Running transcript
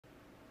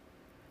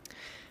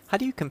How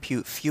do you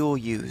compute fuel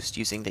used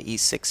using the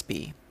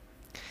E6B?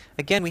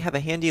 Again, we have a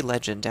handy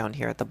legend down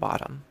here at the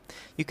bottom.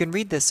 You can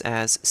read this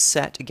as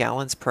set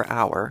gallons per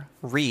hour,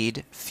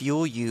 read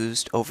fuel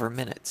used over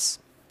minutes.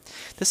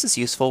 This is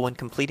useful when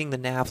completing the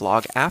nav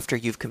log after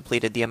you've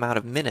completed the amount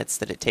of minutes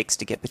that it takes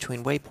to get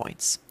between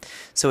waypoints.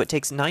 So it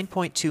takes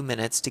 9.2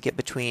 minutes to get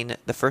between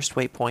the first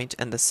waypoint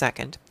and the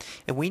second,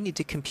 and we need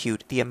to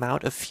compute the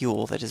amount of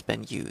fuel that has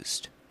been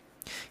used.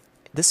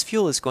 This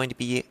fuel is going to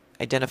be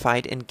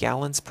identified in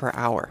gallons per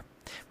hour.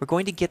 We're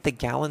going to get the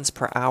gallons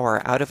per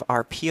hour out of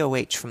our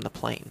POH from the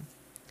plane.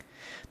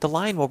 The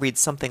line will read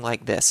something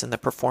like this in the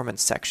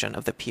performance section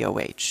of the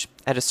POH.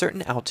 At a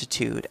certain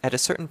altitude, at a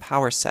certain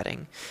power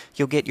setting,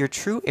 you'll get your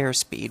true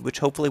airspeed, which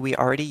hopefully we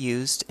already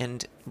used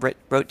and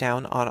wrote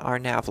down on our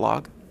nav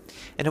log,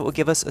 and it will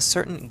give us a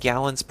certain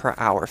gallons per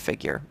hour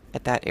figure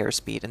at that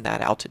airspeed and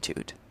that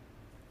altitude.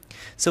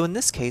 So in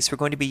this case, we're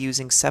going to be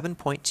using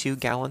 7.2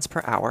 gallons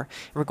per hour,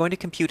 and we're going to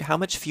compute how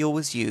much fuel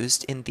was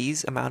used in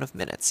these amount of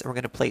minutes, and we're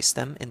going to place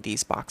them in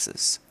these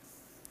boxes.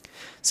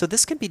 So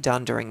this can be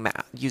done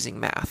using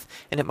math,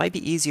 and it might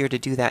be easier to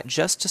do that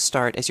just to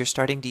start as you're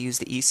starting to use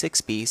the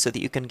E6B so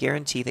that you can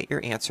guarantee that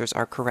your answers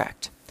are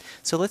correct.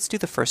 So let's do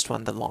the first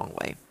one the long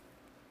way.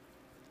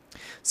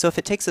 So if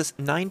it takes us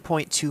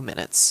 9.2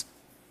 minutes,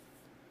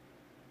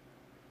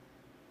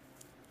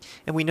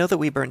 and we know that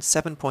we burned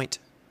 7.2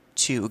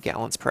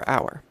 gallons per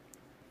hour.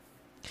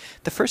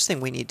 The first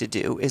thing we need to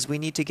do is we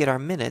need to get our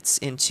minutes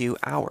into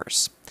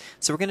hours.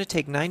 So we're going to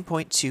take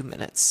 9.2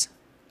 minutes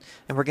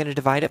and we're going to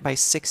divide it by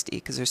 60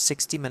 because there's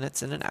 60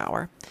 minutes in an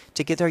hour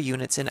to get our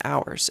units in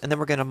hours, and then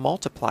we're going to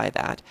multiply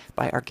that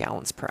by our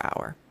gallons per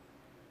hour.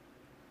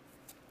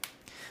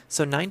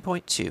 So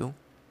 9.2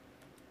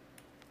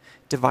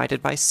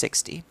 divided by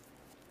 60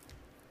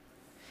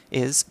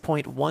 is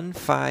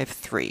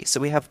 0.153. So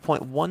we have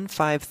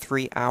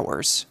 0.153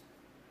 hours,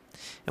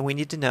 and we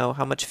need to know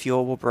how much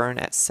fuel will burn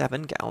at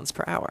 7 gallons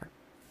per hour.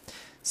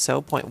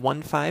 So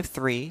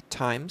 0.153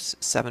 times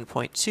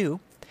 7.2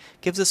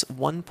 gives us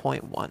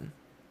 1.1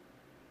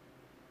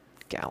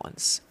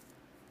 gallons.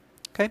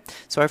 Okay,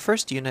 so our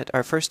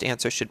first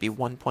answer should be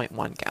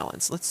 1.1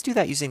 gallons. Let's do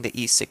that using the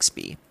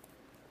E6B.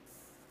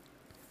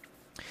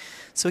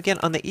 So again,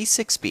 on the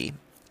E6B,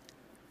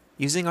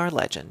 using our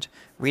legend,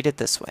 read it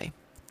this way.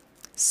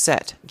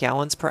 Set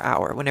gallons per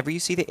hour. Whenever you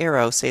see the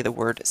arrow, say the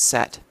word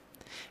set.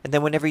 And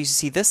then whenever you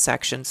see this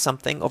section,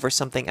 something over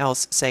something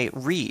else, say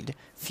read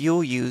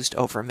fuel used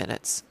over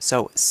minutes.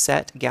 So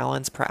set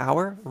gallons per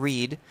hour,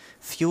 read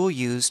fuel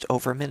used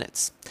over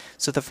minutes.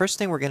 So the first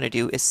thing we're going to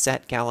do is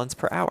set gallons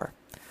per hour.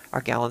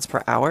 Our gallons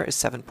per hour is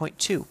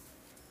 7.2.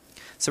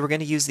 So we're going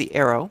to use the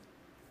arrow,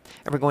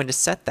 and we're going to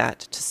set that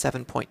to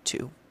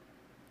 7.2.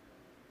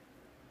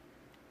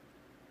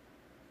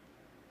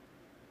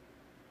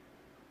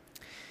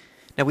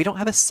 Now we don't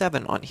have a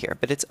 7 on here,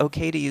 but it's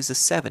okay to use a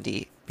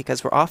 70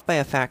 because we're off by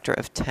a factor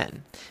of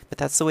 10. But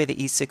that's the way the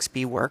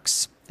E6B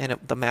works, and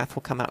the math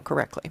will come out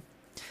correctly.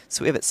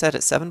 So we have it set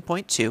at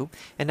 7.2,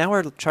 and now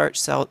our chart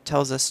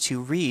tells us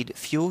to read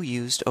fuel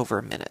used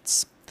over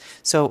minutes.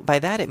 So by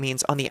that it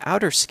means on the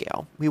outer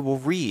scale, we will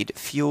read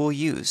fuel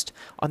used.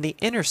 On the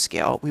inner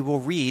scale, we will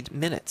read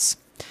minutes.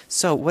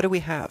 So what do we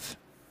have?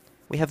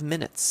 We have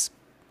minutes.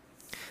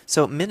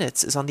 So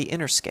minutes is on the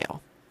inner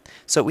scale.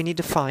 So we need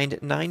to find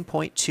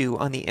 9.2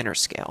 on the inner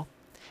scale.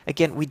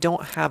 Again, we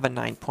don't have a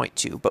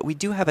 9.2, but we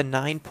do have a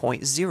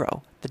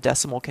 9.0. The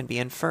decimal can be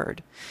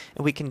inferred.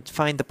 And we can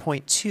find the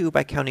 0.2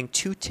 by counting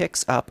 2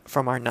 ticks up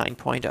from our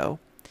 9.0.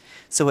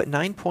 So at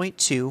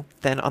 9.2,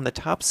 then on the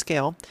top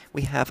scale,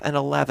 we have an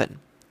 11,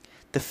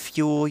 the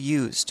fuel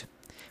used.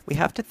 We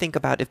have to think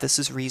about if this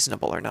is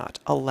reasonable or not.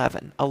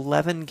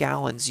 11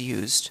 gallons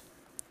used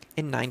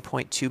in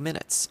 9.2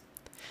 minutes.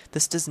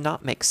 This does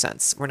not make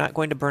sense. We're not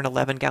going to burn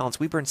 11 gallons.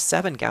 We burn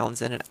 7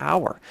 gallons in an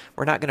hour.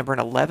 We're not going to burn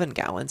 11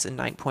 gallons in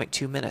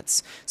 9.2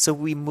 minutes. So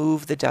we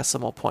move the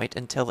decimal point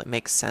until it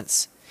makes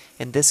sense.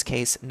 In this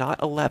case,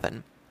 not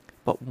 11,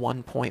 but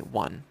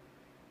 1.1,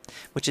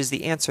 which is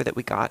the answer that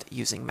we got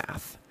using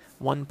math.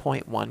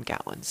 1.1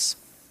 gallons.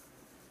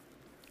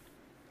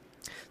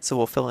 So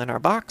we'll fill in our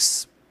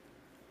box.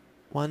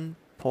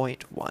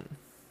 1.1.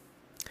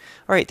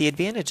 All right, the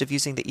advantage of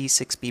using the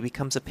E6B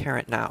becomes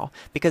apparent now,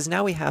 because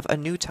now we have a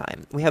new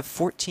time. We have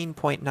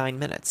 14.9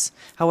 minutes.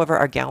 However,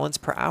 our gallons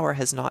per hour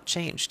has not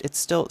changed. It's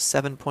still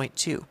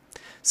 7.2.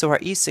 So our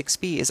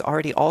E6B is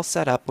already all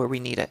set up where we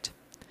need it.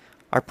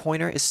 Our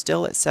pointer is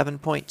still at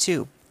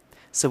 7.2.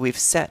 So we've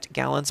set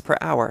gallons per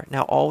hour.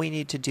 Now all we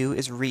need to do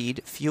is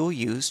read fuel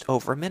used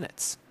over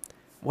minutes.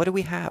 What do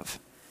we have?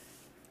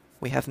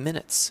 We have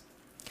minutes.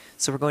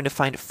 So we're going to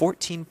find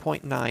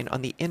 14.9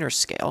 on the inner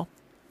scale.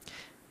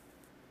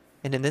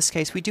 And in this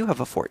case, we do have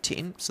a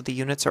 14, so the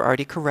units are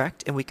already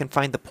correct, and we can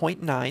find the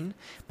 0.9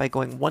 by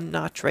going one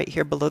notch right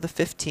here below the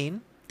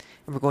 15,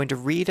 and we're going to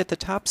read at the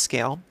top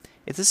scale.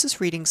 If this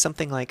is reading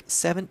something like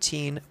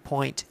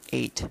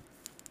 17.8,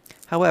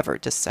 However,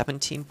 does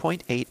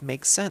 17.8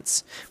 make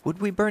sense? Would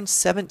we burn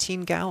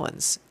 17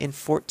 gallons in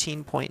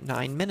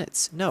 14.9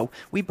 minutes? No,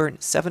 we burn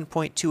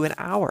 7.2 an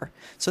hour,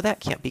 so that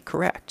can't be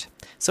correct.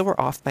 So we're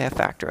off by a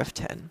factor of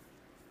 10.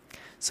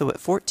 So at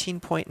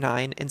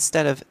 14.9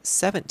 instead of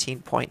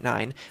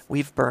 17.9,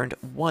 we've burned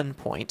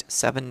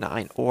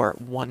 1.79 or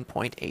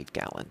 1.8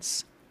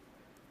 gallons.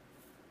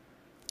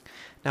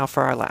 Now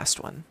for our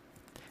last one.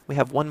 We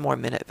have one more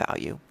minute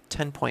value,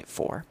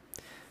 10.4.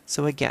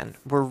 So again,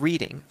 we're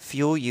reading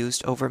fuel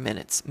used over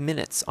minutes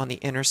on the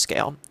inner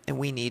scale, and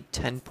we need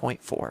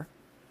 10.4.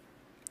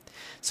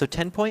 So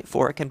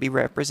 10.4 can be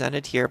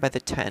represented here by the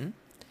 10,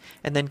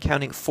 and then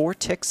counting 4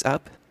 ticks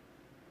up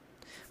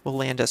will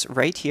land us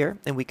right here,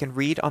 and we can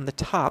read on the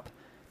top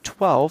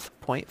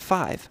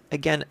 12.5.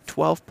 Again,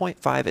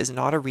 12.5 is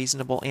not a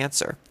reasonable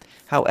answer.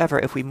 However,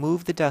 if we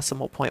move the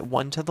decimal point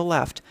 1 to the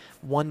left,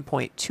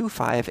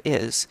 1.25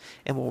 is,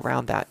 and we'll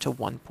round that to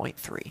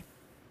 1.3.